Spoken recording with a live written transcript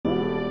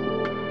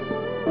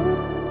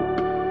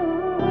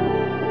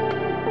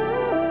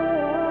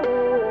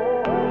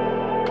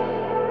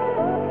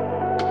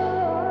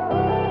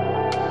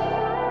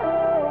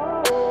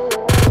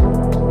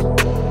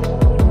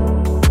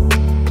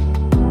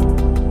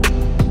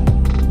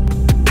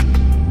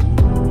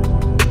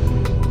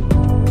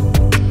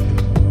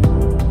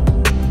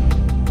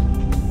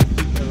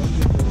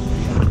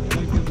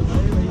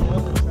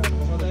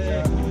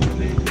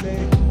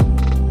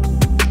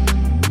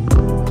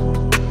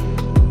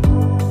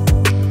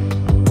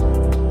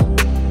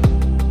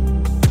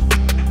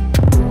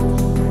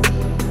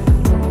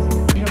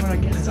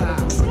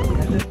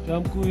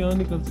यहाँ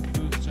निकल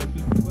सकते हो।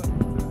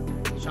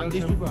 शांति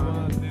स्तूपा,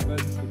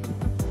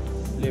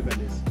 ले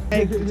पैलेस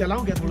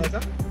चलाऊं क्या थोड़ा सा?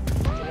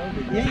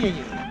 यही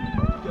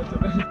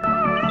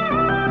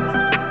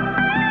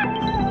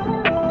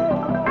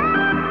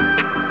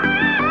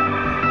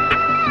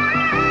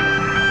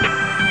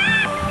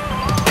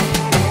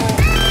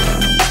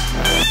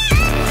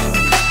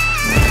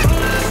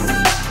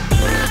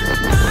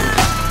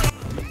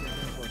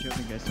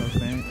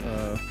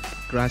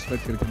ट्रांसफर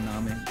करके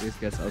नाम है इस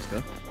गेस्ट हाउस का।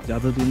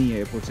 ज़्यादा दूर नहीं है,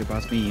 एयरपोर्ट से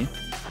पास में ही है।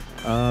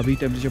 अभी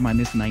टेम्परेचर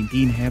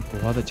 -19 है,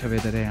 बहुत अच्छा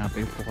वेदर है यहाँ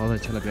पे, बहुत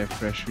अच्छा लग रहा है,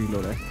 फ्रेश फील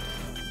हो रहा है।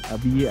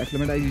 अभी ये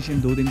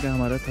एक्लेमेटाइजेशन 2 दिन का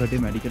हमारा, 3rd डे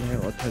मेडिकल है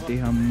और 3rd डे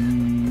हम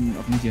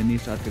अपनी जर्नी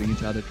स्टार्ट करेंगे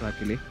चादर ट्रैक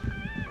के लिए।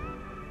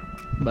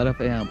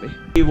 बर्फ़ है यहाँ पे।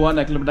 1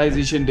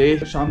 एक्लेमेटाइजेशन डे,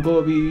 शाम को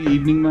अभी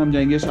इवनिंग में हम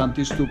जाएंगे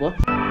शांति स्तूपा।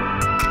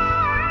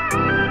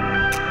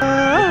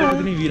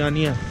 कितनी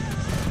वीरानी है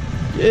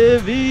ये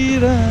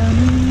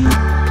वीरानी।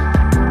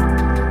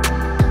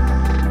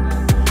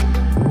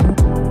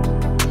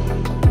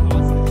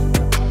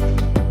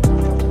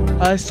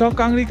 स्टॉक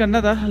कांगड़ी करना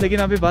था लेकिन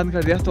अभी बंद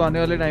कर दिया, तो आने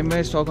वाले टाइम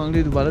में स्टॉक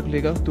कांगड़ी दोबारा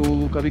खुलेगा तो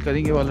कभी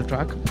करेंगे वाला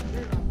ट्रैक।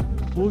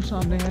 वो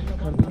सामने है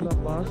खरदुल्ला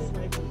पास,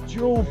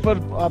 जो ऊपर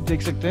आप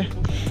देख सकते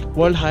हैं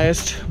world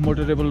highest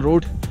motorable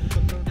road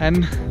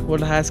and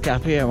world highest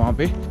cafe है वहाँ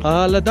पे।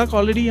 लद्दाख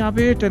ऑलरेडी यहाँ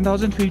पे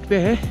 10,000 फीट पे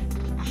है।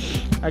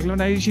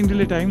 एक्लेमेटाइजेशन के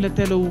लिए टाइम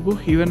लगता है लोगों को,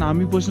 इवन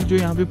आर्मी पर्सनल जो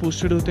यहाँ पे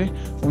पोस्टेड होते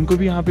हैं उनको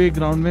भी यहाँ पे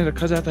ग्राउंड में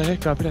रखा जाता है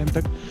काफ़ी टाइम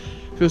तक,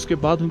 फिर उसके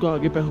बाद उनको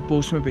आगे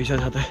पोस्ट में भेजा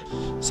जाता है।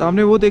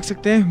 सामने वो देख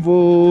सकते हैं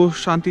वो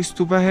शांति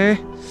स्तूपा है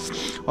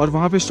और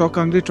वहाँ पे स्टॉक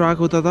कांगड़ी ट्रैक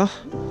होता था,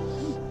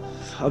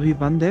 अभी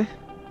बंद है।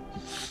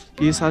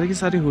 ये सारे के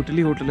सारे होटल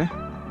ही होटल है।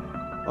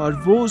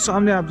 और वो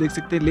सामने आप देख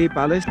सकते हैं ले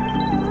पैलेस।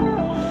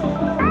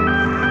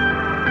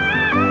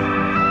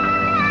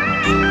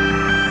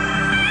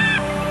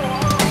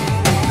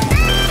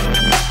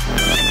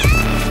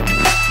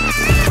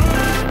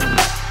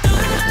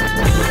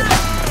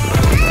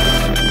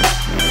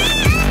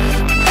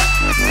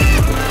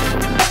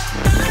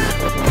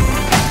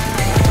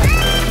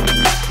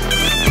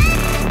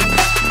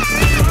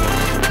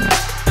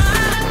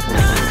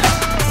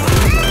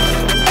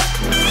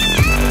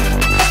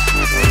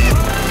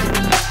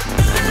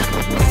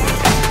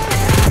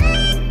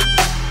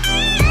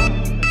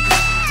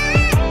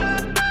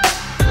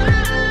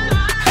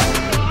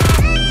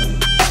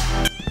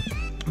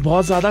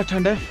 बहुत ज़्यादा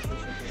ठंड है,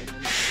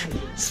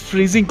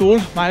 फ्रीजिंग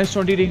कोल्ड,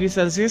 -20 डिग्री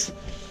सेल्सियस।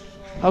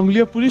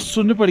 उंगलियां पूरी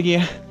सुन्न पड़ गई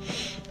हैं।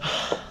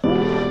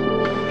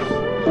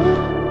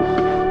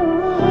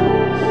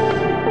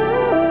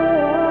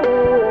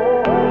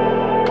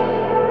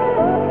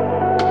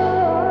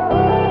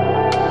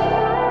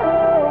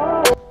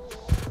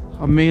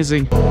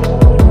 अमेजिंग।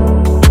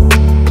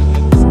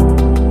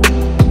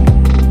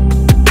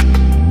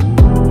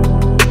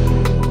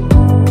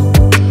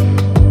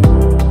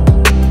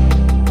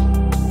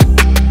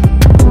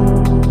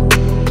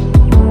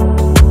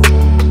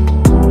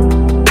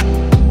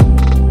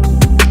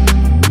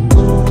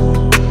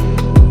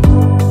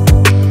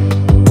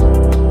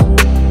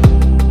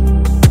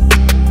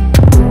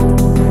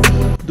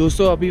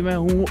 दोस्तों अभी मैं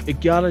हूँ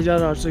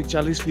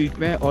 11,841 फीट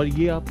में और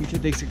ये आप पीछे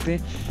देख सकते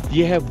हैं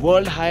ये है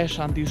वर्ल्ड हाईएस्ट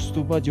शांति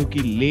स्तूपा जो कि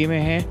लेह में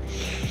है।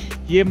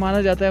 ये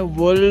माना जाता है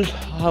वर्ल्ड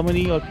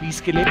हार्मनी और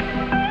पीस के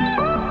लिए।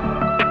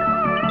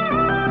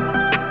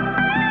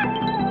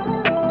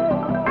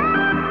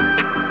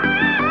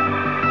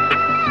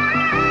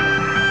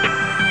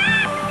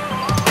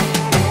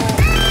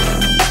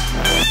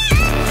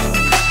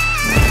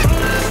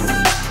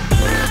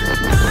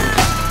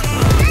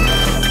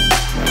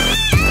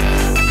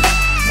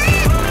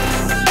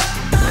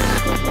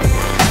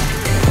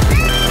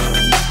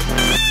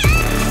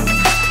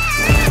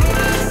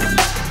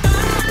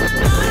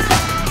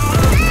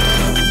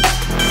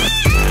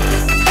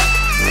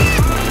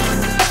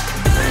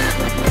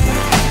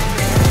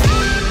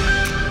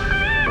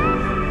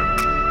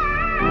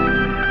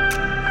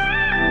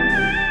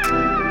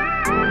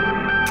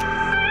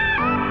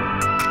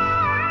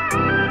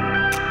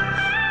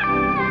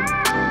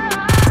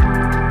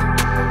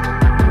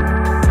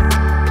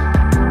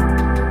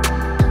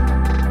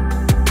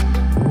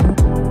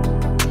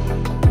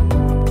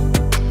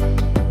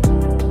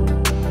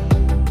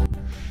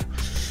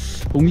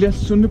 उंगलियां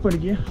सुन्न पड़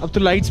गई हैं। अब तो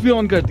लाइट्स भी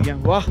ऑन कर दी हैं।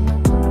 वाह,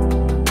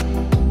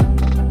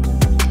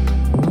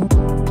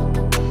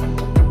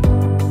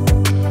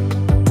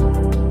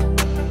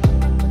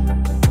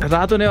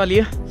 रात होने वाली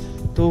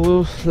है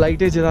तो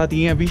लाइटें जला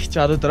दी हैं अभी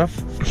चारों तरफ।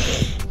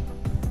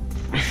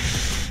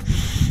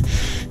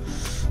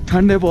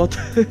 ठंड है बहुत।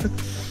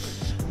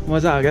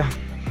 मजा आ गया।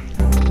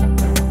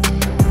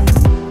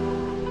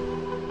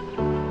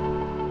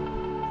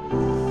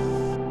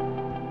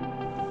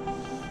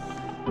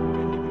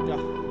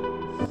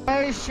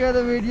 Share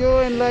the video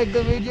and like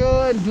the video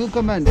and do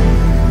comment.